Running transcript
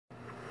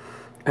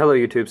Hello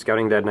YouTube,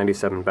 Scouting Dad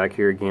 97 back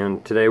here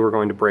again. Today we're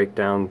going to break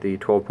down the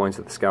 12 points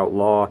of the Scout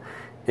Law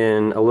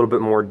in a little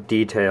bit more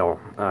detail,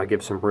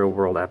 give some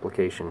real-world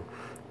application.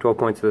 12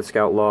 points of the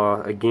Scout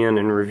Law, again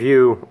in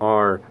review,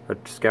 are: a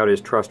Scout is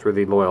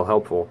trustworthy, loyal,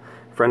 helpful,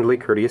 friendly,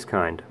 courteous,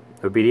 kind,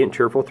 obedient,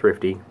 cheerful,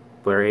 thrifty,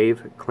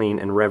 brave, clean,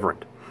 and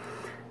reverent.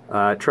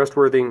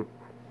 Trustworthy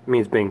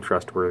means being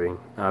trustworthy,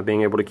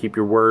 being able to keep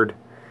your word,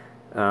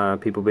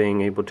 people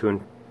being able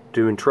to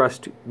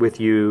entrust with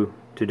you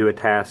to do a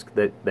task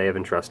that they have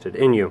entrusted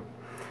in you.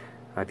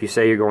 If you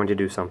say you're going to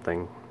do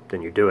something,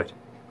 then you do it.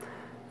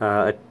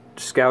 A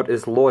Scout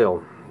is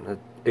loyal. It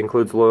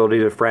includes loyalty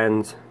to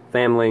friends,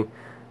 family,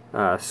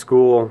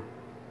 school,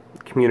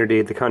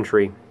 community, the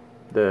country,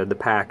 the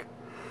pack.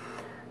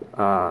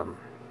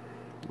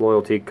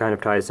 Loyalty kind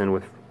of ties in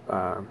with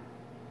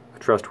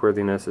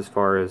trustworthiness as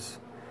far as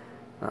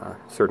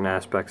certain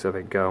aspects of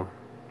it go.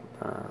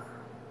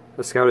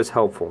 The Scout is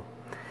helpful.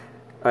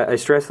 I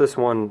stress this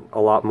one a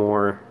lot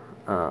more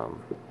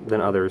than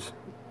others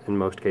in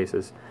most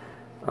cases.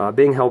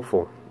 Being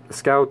helpful. The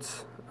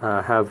Scouts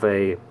have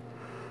a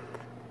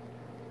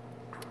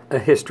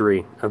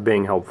history of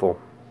being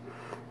helpful.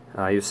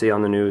 You see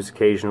on the news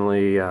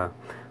occasionally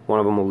one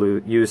of them will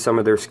use some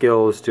of their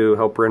skills to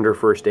help render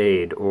first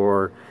aid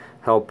or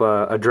help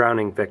a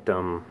drowning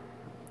victim.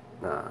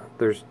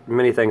 There's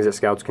many things that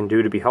Scouts can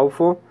do to be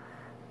helpful.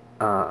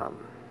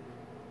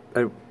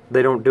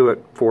 They don't do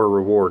it for a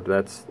reward.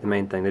 That's the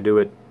main thing. They do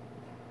it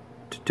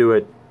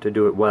to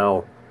do it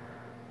well,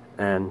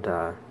 and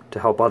to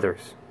help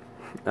others.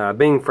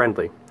 Being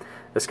friendly.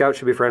 A Scout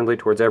should be friendly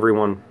towards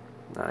everyone,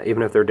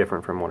 even if they're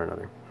different from one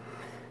another.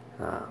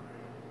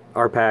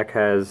 Our pack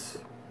has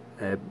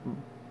a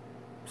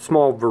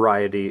small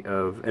variety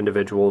of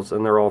individuals,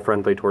 and they're all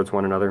friendly towards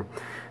one another.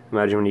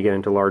 Imagine when you get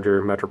into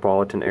larger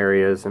metropolitan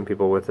areas and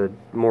people with a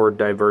more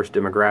diverse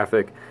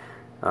demographic,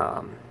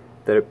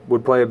 that it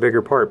would play a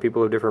bigger part.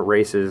 People of different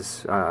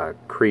races,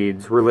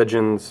 creeds,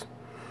 religions.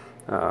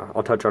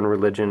 I'll touch on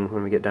religion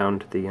when we get down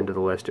to the end of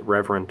the list at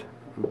reverent.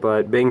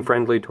 But being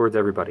friendly towards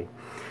everybody.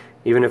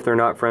 Even if they're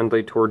not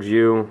friendly towards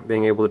you,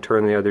 being able to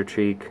turn the other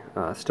cheek,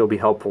 still be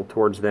helpful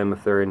towards them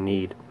if they're in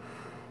need.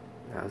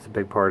 That's a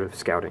big part of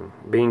scouting.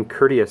 Being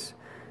courteous,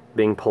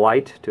 being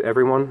polite to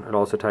everyone. It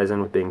also ties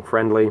in with being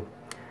friendly.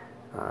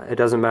 It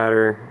doesn't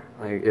matter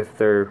if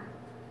the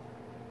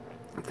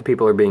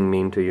people are being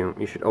mean to you.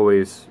 You should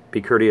always be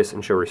courteous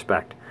and show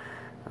respect.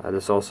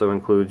 This also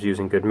includes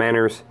using good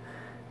manners,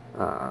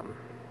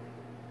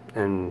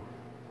 and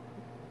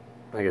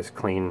I guess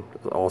clean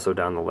is also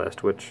down the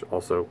list, which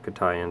also could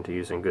tie into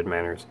using good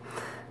manners.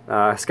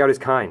 Scout is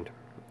kind.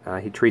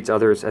 He treats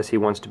others as he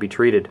wants to be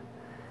treated.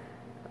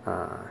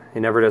 He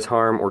never does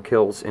harm or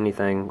kills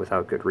anything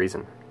without good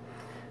reason.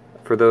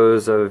 For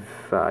those of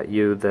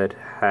you that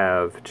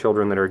have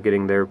children that are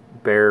getting their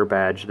bear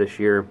badge this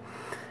year,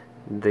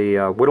 the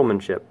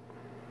Whittlemanship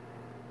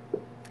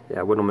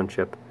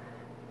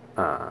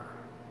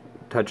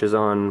touches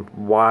on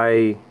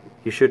why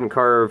you shouldn't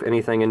carve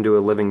anything into a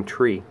living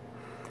tree.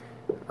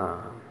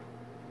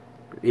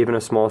 Even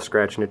a small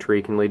scratch in a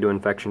tree can lead to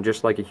infection,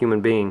 just like a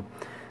human being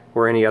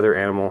or any other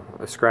animal.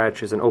 A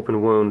scratch is an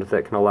open wound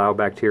that can allow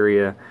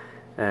bacteria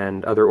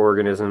and other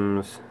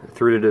organisms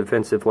through the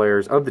defensive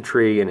layers of the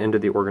tree and into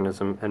the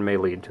organism, and may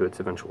lead to its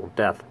eventual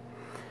death.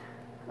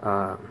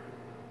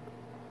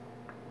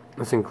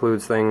 This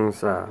includes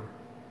things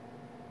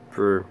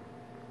for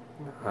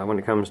when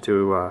it comes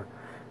to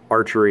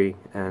archery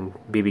and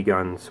BB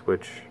guns,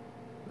 which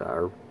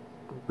are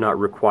not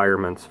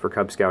requirements for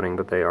Cub Scouting,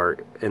 but they are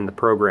in the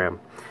program.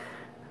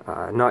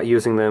 Not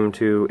using them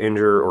to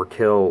injure or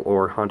kill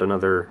or hunt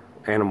another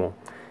animal.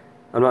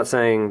 I'm not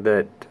saying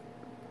that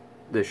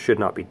this should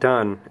not be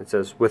done. It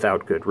says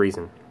without good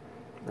reason.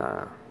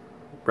 Right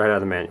out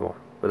of the manual.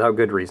 Without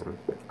good reason.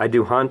 I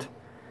do hunt.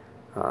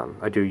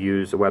 I do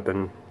use a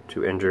weapon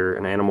to injure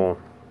an animal,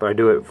 but I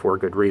do it for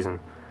good reason.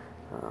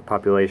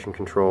 Population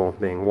control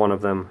being one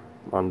of them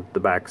on the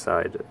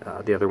backside.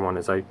 The other one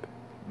is I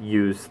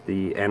use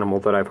the animal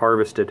that I've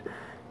harvested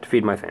to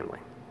feed my family.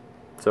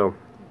 So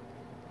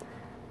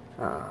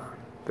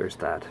there's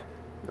that.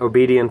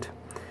 Obedient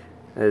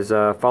is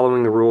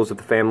following the rules of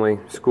the family,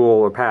 school,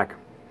 or pack.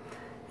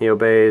 He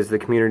obeys the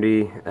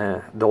community,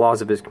 the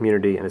laws of his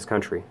community and his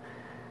country.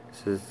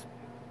 This is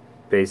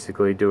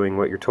basically doing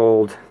what you're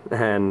told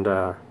and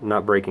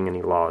not breaking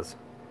any laws.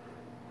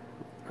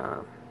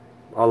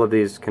 All of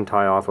these can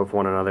tie off of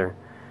one another.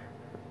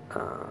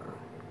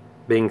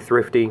 Being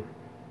thrifty.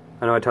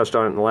 I know I touched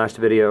on it in the last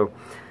video.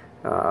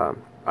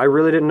 I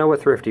really didn't know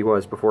what thrifty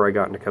was before I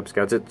got into Cub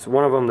Scouts. It's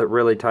one of them that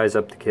really ties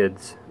up the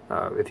kids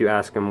if you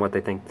ask them what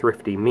they think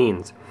thrifty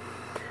means.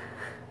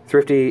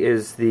 Thrifty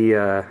is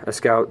a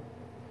Scout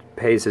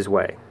pays his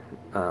way.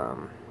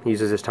 He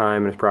uses his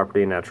time and his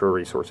property and natural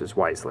resources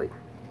wisely.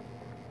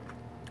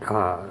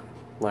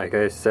 Like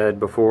I said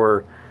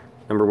before,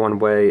 number one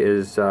way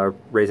is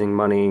raising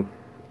money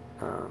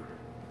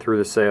through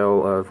the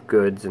sale of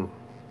goods and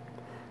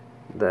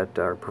that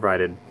are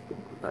provided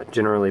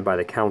generally by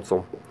the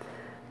council.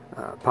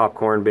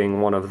 popcorn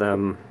being one of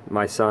them.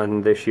 My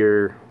son this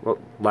year, well,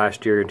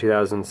 last year in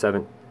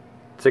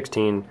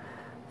 2016,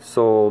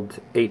 sold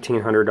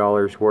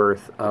 $1,800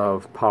 worth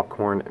of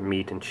popcorn,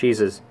 meat, and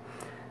cheeses.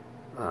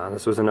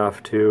 This was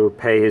enough to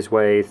pay his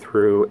way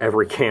through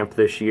every camp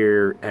this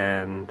year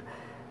and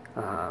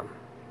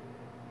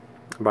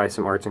buy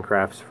some arts and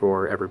crafts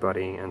for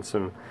everybody and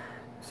some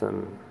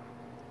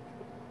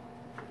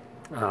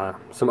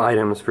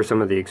items for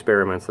some of the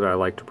experiments that I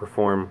like to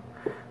perform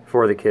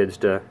for the kids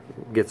to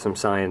get some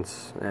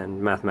science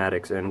and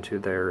mathematics into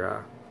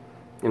their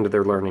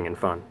learning and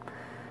fun.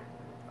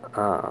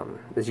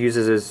 This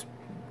uses his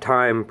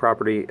time,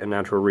 property, and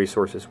natural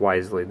resources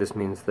wisely. This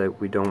means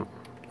that we don't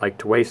like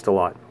to waste a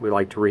lot. We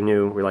like to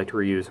renew, we like to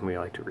reuse, and we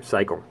like to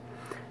recycle,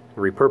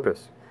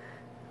 repurpose.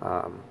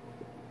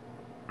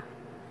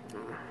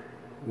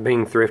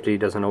 Being thrifty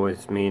doesn't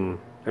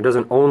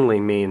only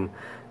mean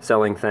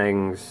selling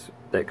things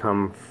that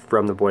come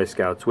from the Boy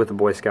Scouts with the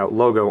Boy Scout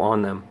logo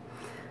on them.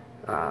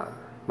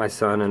 My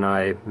son and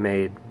I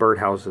made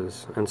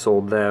birdhouses and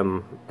sold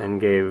them and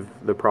gave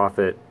the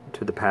profit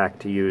to the pack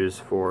to use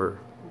for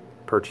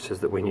purchases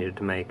that we needed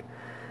to make.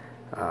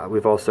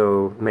 We've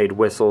also made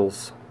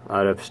whistles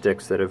out of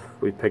sticks that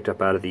we picked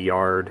up out of the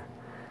yard.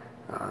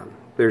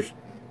 There's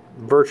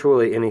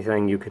virtually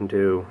anything you can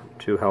do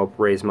to help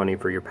raise money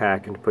for your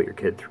pack and to put your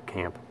kid through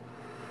camp.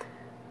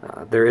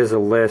 There is a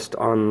list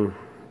on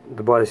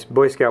the Boy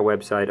Scout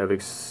website of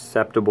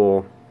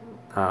acceptable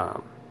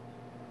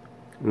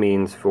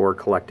means for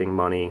collecting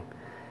money.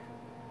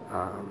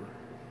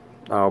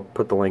 I'll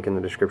put the link in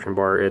the description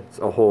bar. It's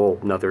a whole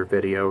nother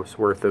video's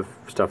worth of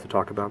stuff to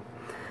talk about.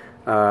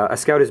 A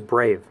scout is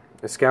brave.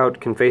 A scout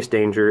can face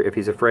danger. If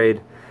he's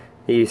afraid,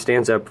 he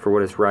stands up for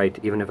what is right,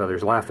 even if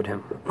others laugh at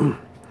him.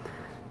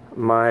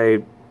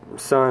 My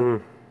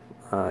son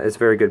is a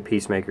very good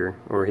peacemaker,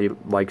 or he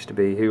likes to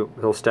be.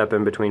 He'll step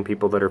in between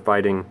people that are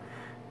fighting,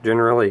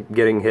 generally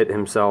getting hit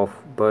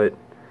himself, but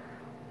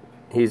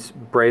he's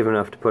brave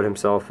enough to put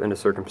himself into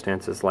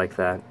circumstances like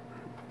that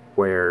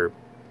where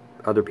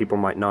other people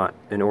might not,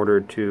 in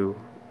order to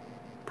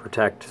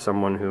protect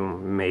someone who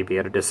may be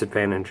at a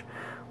disadvantage,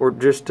 or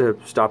just to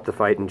stop the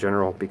fight in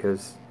general,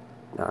 because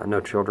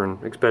no children,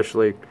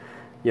 especially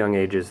young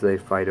ages, they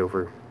fight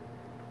over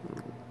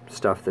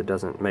stuff that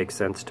doesn't make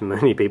sense to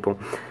many people.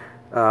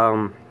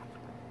 But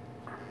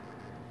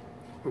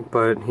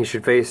he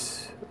should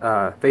face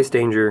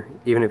danger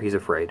even if he's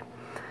afraid.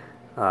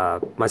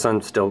 My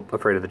son's still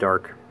afraid of the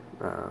dark.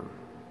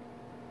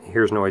 He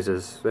hears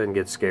noises and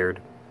gets scared.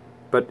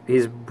 But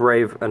he's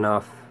brave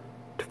enough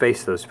to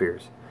face those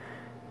fears.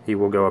 He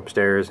will go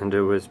upstairs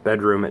into his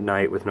bedroom at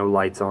night with no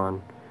lights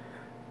on.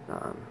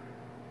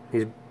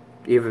 To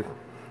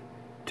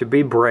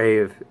be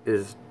brave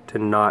is to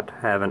not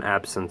have an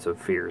absence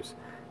of fears.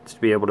 It's to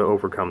be able to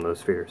overcome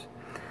those fears.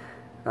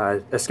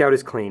 A scout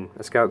is clean.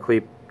 A scout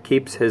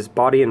keeps his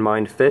body and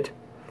mind fit,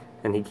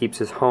 and he keeps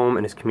his home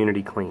and his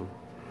community clean.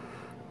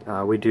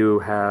 We do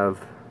have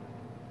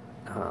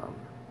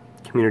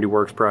community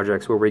works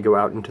projects where we go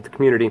out into the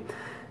community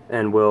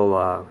and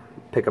we'll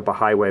pick up a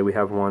highway. We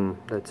have one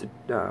that's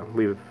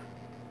we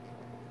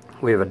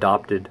have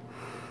adopted,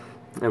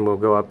 and we'll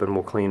go up and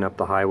we'll clean up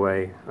the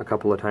highway a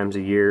couple of times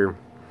a year.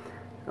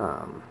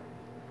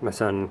 My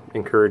son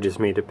encourages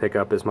me to pick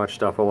up as much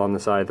stuff along the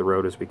side of the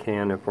road as we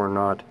can. If we're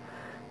not,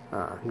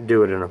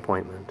 do it at an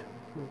appointment.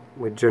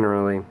 We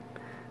generally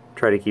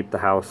try to keep the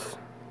house,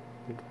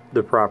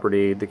 the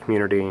property, the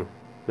community,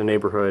 the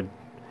neighborhood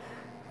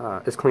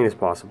as clean as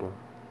possible.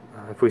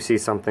 If we see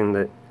something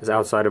that is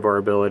outside of our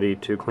ability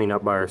to clean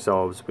up by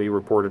ourselves, we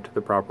report it to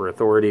the proper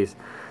authorities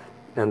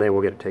and they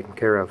will get it taken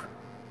care of.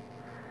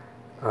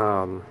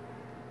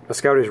 A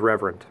scout is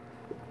reverent.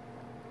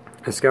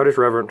 A scout is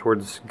reverent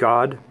towards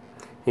God.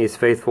 He is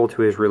faithful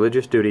to his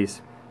religious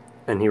duties,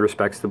 and he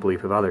respects the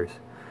belief of others.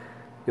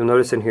 You'll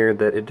notice in here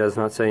that it does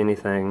not say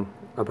anything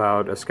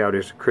about a scout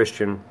is a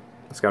Christian,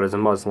 a scout is a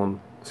Muslim,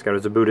 a scout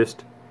is a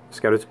Buddhist, a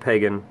scout is a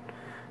pagan,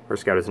 or a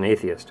scout is an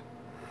atheist.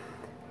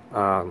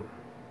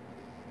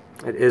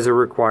 It is a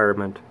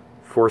requirement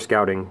for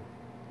scouting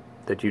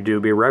that you do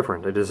be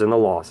reverent. It is in the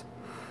laws.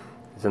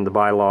 It's in the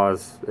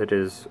bylaws. It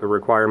is a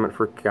requirement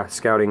for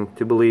scouting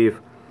to believe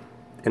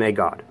in a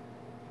God.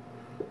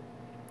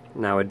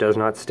 Now, it does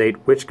not state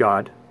which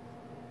God,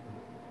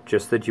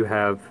 just that you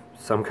have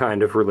some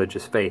kind of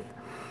religious faith.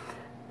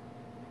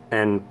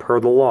 And per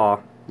the law,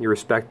 you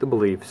respect the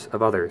beliefs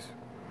of others.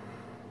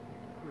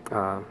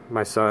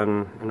 My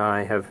son and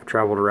I have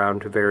traveled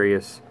around to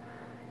various,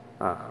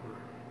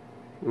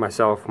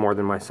 myself more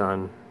than my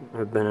son,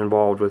 have been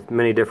involved with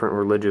many different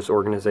religious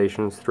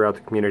organizations throughout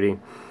the community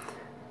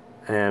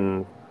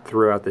and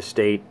throughout the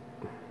state,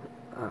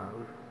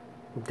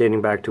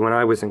 dating back to when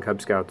I was in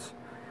Cub Scouts,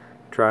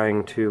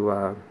 trying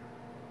to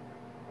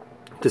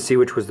see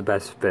which was the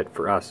best fit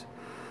for us.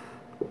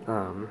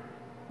 I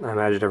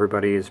imagine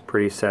everybody is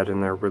pretty set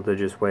in their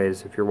religious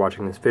ways if you're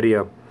watching this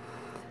video,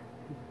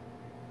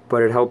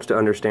 but it helps to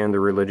understand the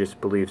religious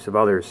beliefs of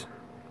others.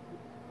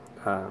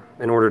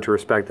 In order to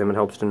respect them, it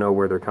helps to know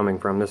where they're coming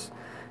from. This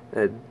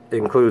It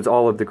includes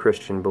all of the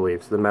Christian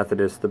beliefs, the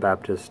Methodists, the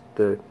Baptists,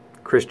 the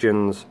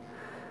Christians,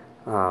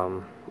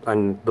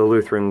 and the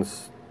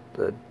Lutherans,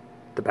 the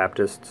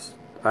Baptists.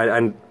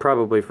 I'm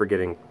probably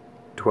forgetting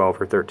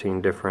 12 or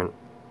 13 different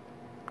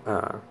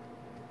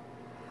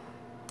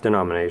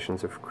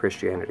denominations of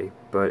Christianity,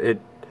 but it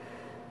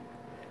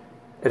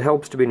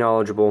helps to be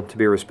knowledgeable, to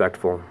be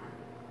respectful.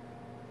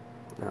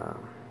 But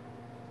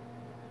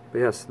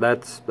yes,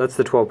 that's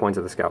the 12 points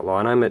of the Scout Law,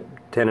 and I'm at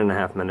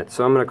 10.5 minutes,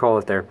 so I'm going to call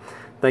it there.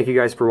 Thank you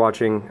guys for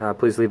watching.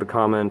 Please leave a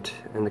comment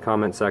in the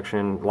comment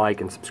section,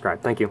 like, and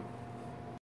subscribe. Thank you.